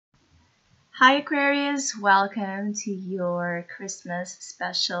Hi Aquarius, welcome to your Christmas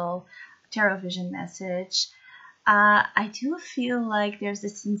special tarot vision message. I do feel like there's a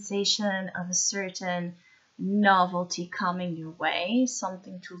sensation of a certain novelty coming your way,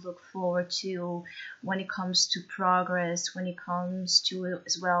 something to look forward to when it comes to progress, when it comes to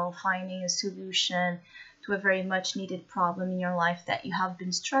as well finding a solution to a very much needed problem in your life that you have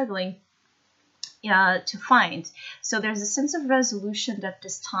been struggling to find. So there's a sense of resolution that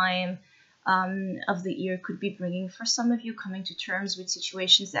this time of the year could be bringing for some of you, coming to terms with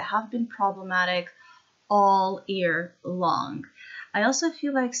situations that have been problematic all year long. I also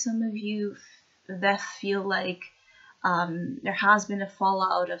feel like some of you that feel like there has been a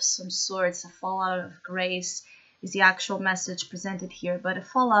fallout of some sorts, a fallout of grace is the actual message presented here, but a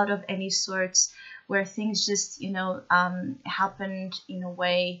fallout of any sorts where things just, happened in a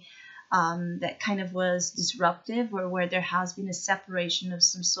way that kind of was disruptive, or where there has been a separation of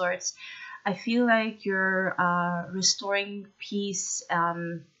some sorts. I feel like you're restoring peace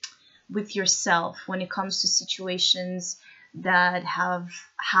with yourself when it comes to situations that have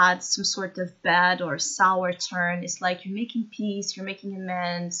had some sort of bad or sour turn. It's like you're making peace, you're making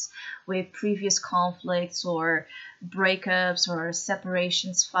amends with previous conflicts or breakups or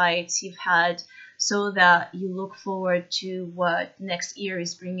separations, fights you've had, so that you look forward to what next year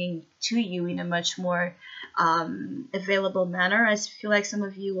is bringing to you in a much more available manner. I feel like some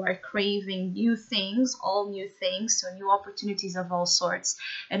of you are craving new things, all new things, so new opportunities of all sorts.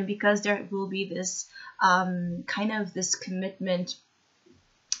 And because there will be this kind of this commitment,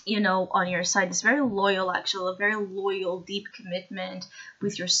 on your side, this very loyal, actually, a very loyal, deep commitment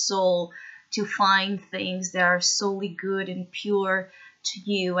with your soul to find things that are solely good and pure to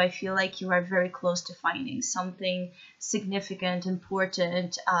you. I feel like you are very close to finding something significant,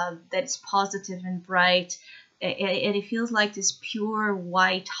 important, that's positive and bright. And it feels like this pure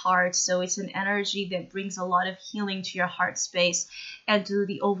white heart. So it's an energy that brings a lot of healing to your heart space and to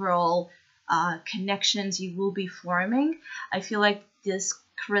the overall connections you will be forming. I feel like this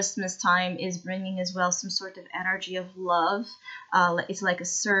Christmas time is bringing as well some sort of energy of love. It's like a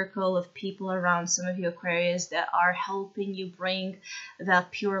circle of people around some of you Aquarius that are helping you bring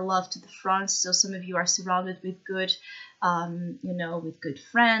that pure love to the front. So some of you are surrounded with good, with good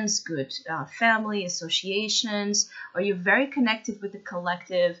friends, good family associations, or you're very connected with the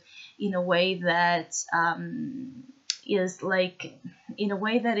collective in a way that is like, in a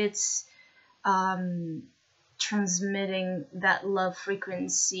way that it's transmitting that love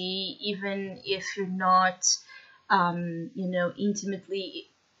frequency, even if you're not intimately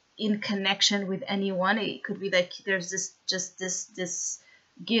in connection with anyone. It could be like there's this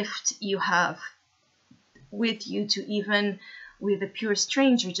gift you have with you to, even with a pure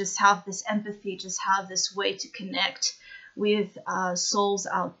stranger, just have this empathy, just have this way to connect with souls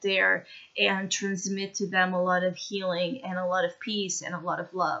out there and transmit to them a lot of healing and a lot of peace and a lot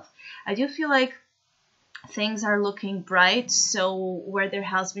of love. I do feel like things are looking bright. So where there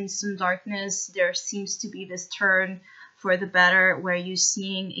has been some darkness, there seems to be this turn for the better, where you're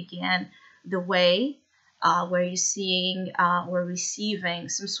seeing again the way, where you're seeing or receiving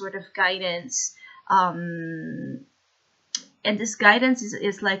some sort of guidance. And this guidance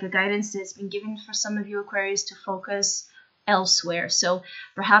is like a guidance that's been given for some of you Aquarius to focus elsewhere. So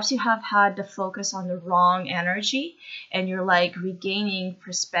perhaps you have had the focus on the wrong energy, and you're like regaining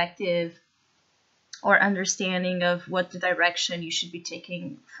perspective or understanding of what the direction you should be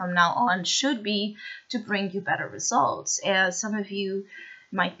taking from now on should be to bring you better results. As some of you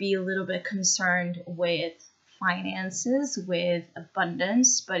might be a little bit concerned with finances, with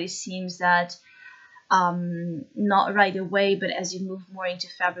abundance, but it seems that not right away, but as you move more into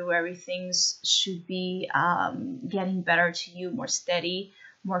February, things should be getting better to you, more steady,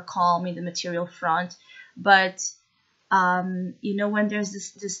 more calm in the material front. But when there's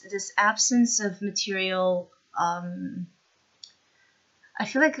this absence of material, I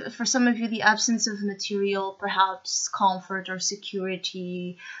feel like for some of you, the absence of material, perhaps comfort or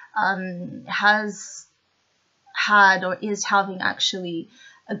security, has had or is having actually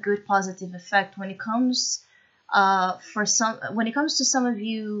a good positive effect when it comes to some of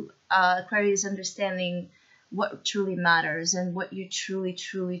you Aquarius, understanding what truly matters and what you're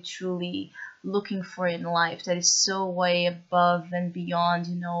truly looking for in life, that is so way above and beyond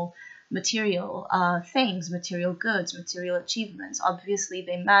material things, material goods, material achievements. Obviously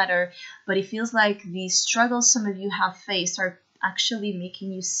they matter, but it feels like the struggles some of you have faced are actually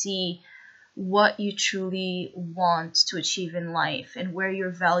making you see what you truly want to achieve in life and where your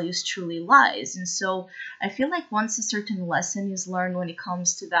values truly lies. And so I feel like once a certain lesson is learned when it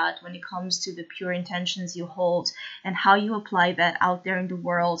comes to that, when it comes to the pure intentions you hold and how you apply that out there in the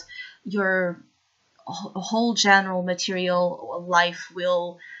world, your whole general material life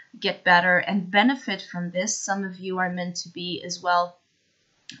will get better and benefit from this. Some of you are meant to be as well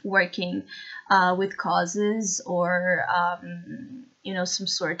working with causes or some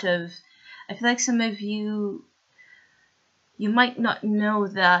sort of, I feel like some of you, you might not know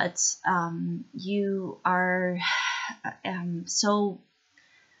that you are so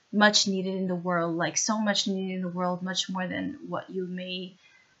much needed in the world, like so much needed in the world, much more than what you may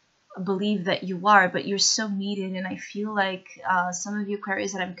believe that you are, but you're so needed. And I feel like some of you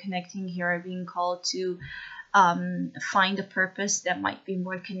Aquarius that I'm connecting here are being called to find a purpose that might be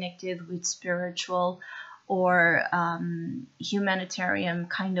more connected with spiritual or humanitarian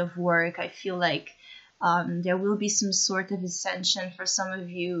kind of work. I feel like there will be some sort of ascension for some of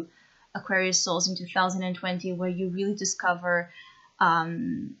you Aquarius souls in 2020 where you really discover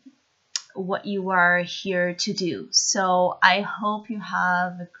what you are here to do. So I hope you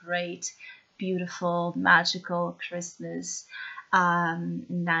have a great, beautiful, magical Christmas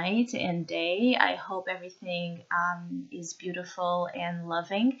night and day. I hope everything is beautiful and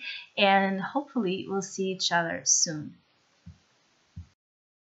loving, and hopefully we'll see each other soon.